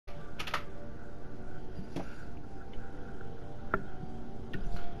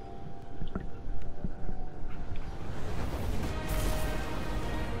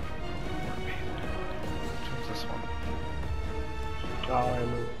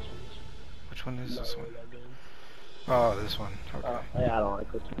Which one is No, this one? that game. Oh, this one. Okay. Yeah, I don't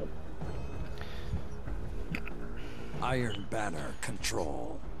like this one. Iron Banner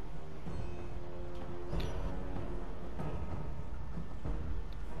control.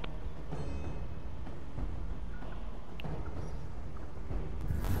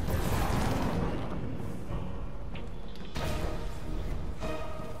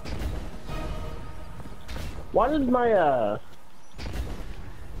 Why does my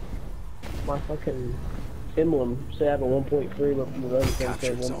fucking emblem say I have a 1.3 but from the other thing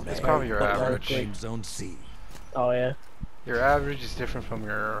says 1.8? It's probably your average. Flame zone C. Oh yeah. Your average is different from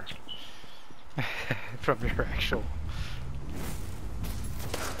your from your actual.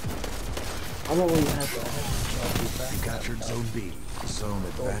 I don't really have that. You captured Zone B. Zone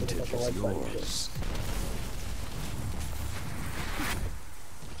advantage is yours.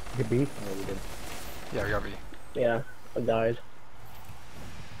 Get B? No, we did. Yeah, we got B. Yeah, I died.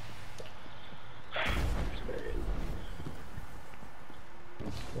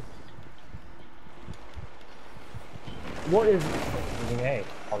 What is? Using A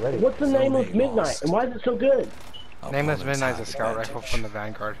already. What's the name of Midnight, and why is it so good? Nameless Midnight's a scout rifle from the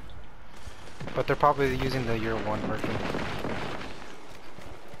Vanguard, but they're probably using the year 1 version.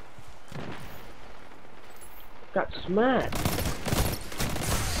 Got smacked.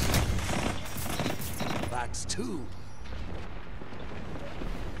 That's 2.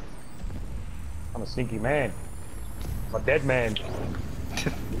 I'm a sneaky man. I'm a dead man.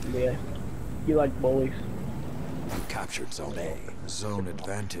 Yeah, you like bullies. You captured Zone A. Zone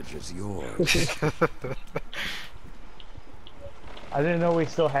advantage is yours. I didn't know we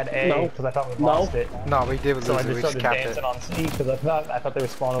still had A because I thought we lost it. No, we did lose So I it. just We just started capped dancing it. on C because I thought they would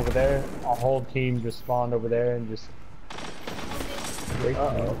spawn over there. Our whole team just spawned over there and just.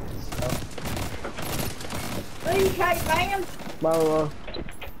 Uh-oh. Leave, Kate, man. Mama.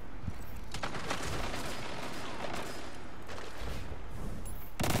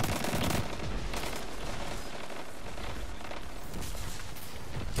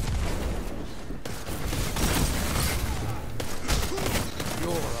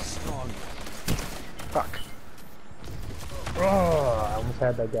 You're a strong. Fuck. Oh, I almost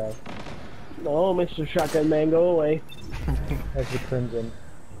had that guy. No, Mr. Shotgun Man, go away. That's the Crimson.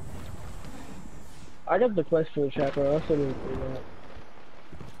 I got the quest for the chaperone. I still didn't do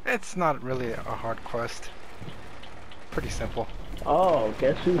that. It's not really a hard quest. Pretty simple. Oh,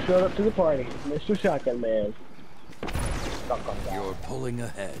 guess who showed up to the party? Mr. Shotgun Man. You're pulling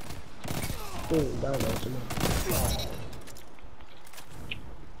ahead. Ooh, that was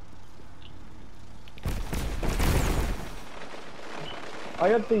I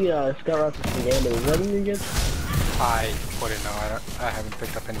got the scout rifle from Gambit. Is that what you get? I wouldn't know. I haven't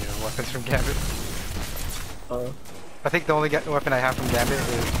picked up any of the weapons from Gambit. I think the only weapon I have from Gambit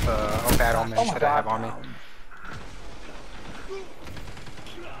is a bad omen that I have on me.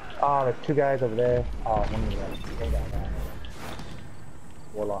 Oh, there's 2 guys over there. Oh, one of them. Go down there.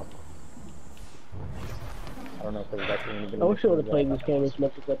 Warlock. I don't know if there's actually anybody. I wish I would have played this game as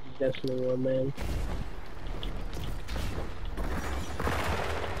much as I did Destiny 1, man.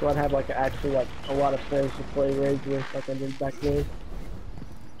 So I'd have like actually like a lot of friends to play Rage with like I did back then.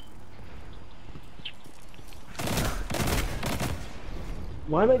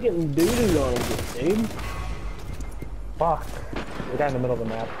 Why am I getting doo-doo on this, dude? Fuck. The guy in the middle of the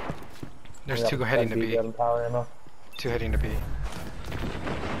map. There's 2 heading to B. Power ammo. 2 heading to B.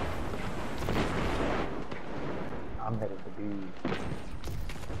 I'm headed to B.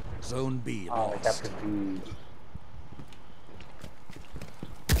 Zone B Oh, I lost. captured B.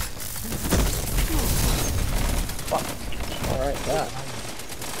 Fuck. Alright, that.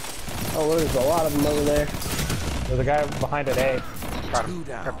 Oh, there's a lot of them over there. There's a guy behind at A. Got 2 him.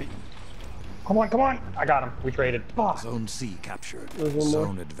 down. Got B. Come on, come on! I got him. We traded. Fuck. Zone C captured. There's one more.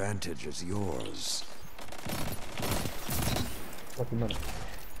 Zone advantage is yours. What's a minute?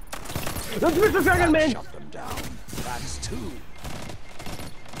 That's Mr. Shotgun Man! Shut them down. That's 2.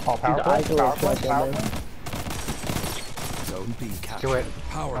 Oh, power He's play? isolated Power play? shotgun, Power man. play? Zone B captured. Do it.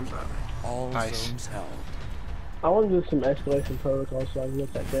 Power play. All Nice. zones held. I want to do some escalation protocol so I can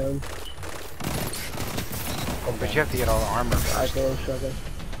get that down. But you have to get all the armor first. Isolation shotgun.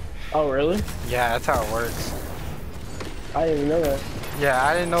 Oh, really? Yeah, that's how it works. I didn't even know that. Yeah,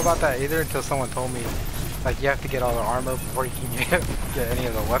 I didn't know about that either until someone told me. Like, you have to get all the armor before you can get any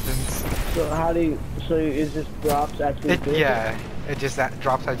of the weapons. So how do you, so it just drops after you do it? Yeah, it just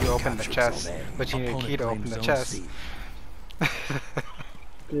drops as you open the Captured chest, Zone A. but you need a Opponent key to open claims the Zone chest. C.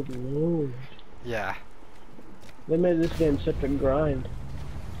 Good lord. Yeah, They made this game such a grind.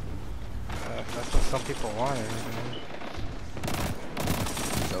 that's what some people want.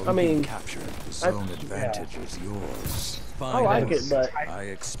 Zone Zone I mean, B captured. Zone advantage is yours. I Fine. like it, but I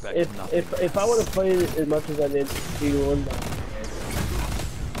expect nothing. if I would have played it as much as I did D1,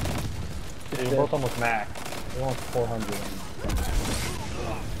 You're both almost max. You're almost 400.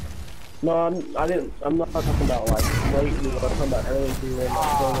 no, I'm not talking about like late. I'm talking about early D1,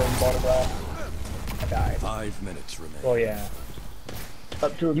 like bottom left. I died. 5 minutes remain. Oh yeah.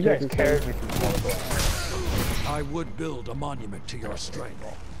 Up to a You guys certain carried me point. through Bottom I would build a monument to your strength,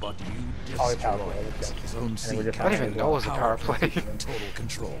 but you Oh, power destroyed play, it. let's go. Zone C we're just I didn't captured. even know it was a power play. Total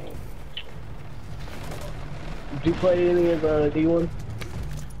control. Did you play any of D1?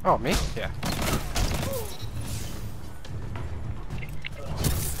 Oh, me? Yeah.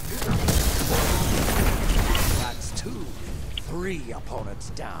 That's 2. 3 opponents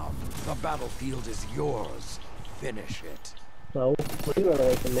down. The battlefield is yours. Finish it. No, you run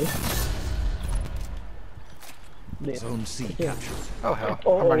away from me. Yeah. Zone C captured. Oh hell,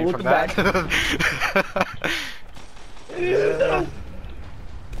 Oh, I'm running look from back. that. The You know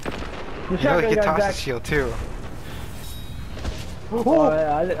he shotgun can guy's toss back. his shield too. Oh,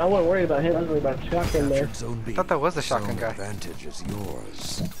 I wasn't worried about him. I was worried about the shotgun there. Captured Zone B. I thought that was the shotgun Zone guy. advantage is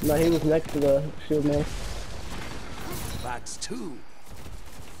yours. No, he was next to the shield man. That's 2.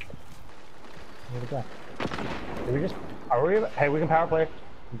 Where'd it go? Did we just... Are we... Hey, we can power play.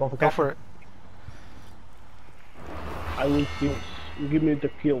 Go for Go for it. I need kills. Give me the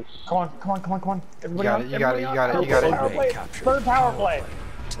kills. Come on, come on, come on, come on. Everybody You got on, it, you got it, everybody you got it, on. you got it. Power play. Captured. Third power play.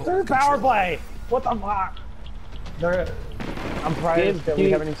 Total Third power control. play. What the fuck? I'm surprised that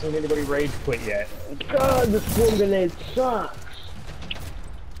we haven't seen anybody rage quit yet. God, this swarm grenade sucks.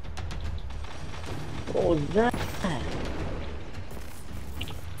 What was that?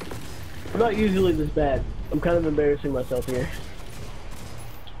 I'm not usually this bad. I'm kind of embarrassing myself here.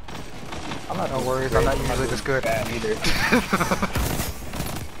 I'm not No worries, I'm not usually this good. bad either.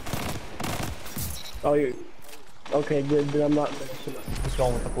 Oh, you okay? Good. Then I'm not embarrassing myself. Just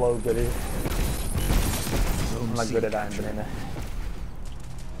going with the flow, goody. Zone I'm not C good at dying captured. banana.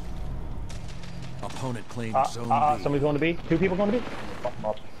 Opponent claimed Zone B. Somebody's going to B. 2 people going to B. Fuck them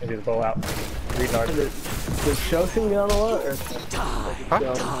up. Maybe the bow out. Retard. Does Shoshin get on a lot? Or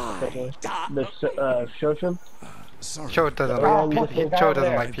the Shoshin? Sorry. Cho doesn't Oh, like look, the guy Cho over doesn't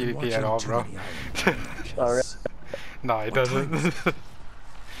there. like I've been PvP at watching all, too bro. many Iron Fist. Oh, really? No, he doesn't.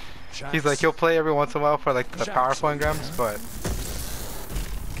 Jax, He's like he'll play every once in a while for like the Jax, PowerPoint games, but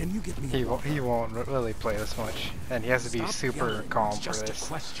Can you get me he won't really play this much, and he has to be Stop super yelling, calm it's for just a this.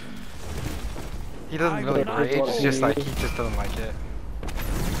 question. He doesn't I'm really not rage. It's just like old. he just doesn't like it.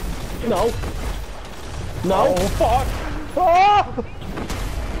 No. No. Oh, fuck! Oh!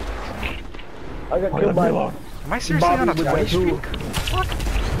 I got killed by one. Am I seriously on a Bobby with 20 that tool.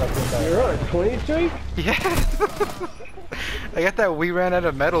 streak? You're on a 20 streak? Yeah. I got that we ran out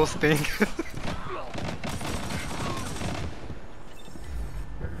of medals thing.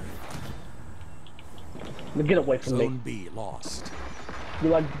 Get away from me. Zone B lost.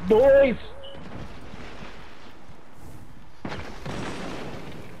 You're like, boys!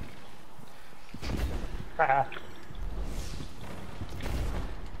 Haha.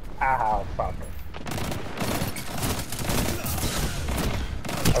 Ow, fuck.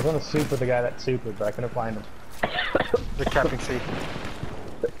 I was gonna super the guy that supered, but I couldn't find him. The Captain C.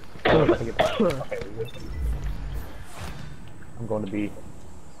 Okay, I'm going to B.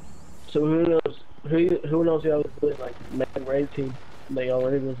 So who knows? Who knows who I was doing like man raid team? They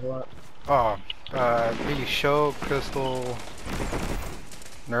already was a lot. Oh, maybe Show, Crystal,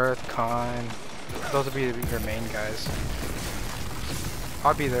 Nerth, Khan. Those would be your main guys.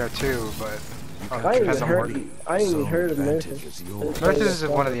 I'll be there too, but I ain't depends even on work. heard. I ain't even heard of advantage Nurses. is yours. Nerth is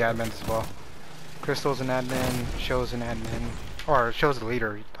one of the admins as well. Crystal's an admin, Show's an admin, or Show's the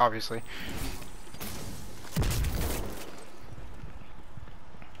leader, obviously.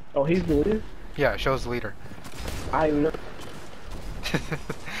 Oh, he's the leader. Yeah, Show's the leader. I even know.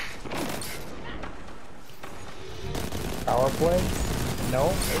 Power play?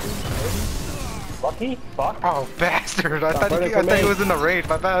 No? Maybe? Lucky? Fuck. Oh, bastard! I running thought from he me. was in the raid.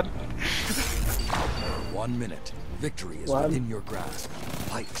 My bad. 1 minute. Victory is What? within your grasp.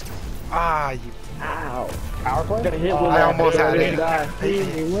 Fight. Ah, you. Ow! Power play? Got hit with I that. almost had Didn't it. die.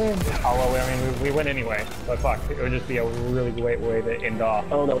 We win. Oh, well, I mean, we win anyway. But fuck, it would just be a really great way to end off.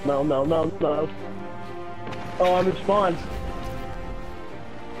 Oh no! No! No! No! No! Oh, I'm in spawn.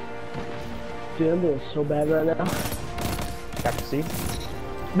 Dude, I'm doing so bad right now. Captain C?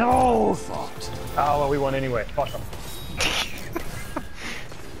 No! Fought. Oh, well, we won anyway. Fuck them.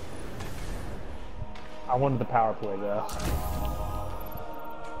 I wanted the power play, though.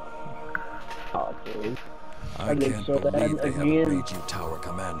 Oh, dude. I did can't so bad believe they haven't again. made you tower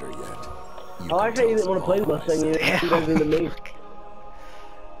commander yet. You I like can how you tell didn't want to play with all us, I saying say. you does into me.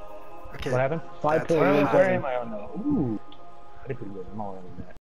 Okay. What happened? That's Where 5.17. am I on the? Ooh. I did pretty good. I'm all in that.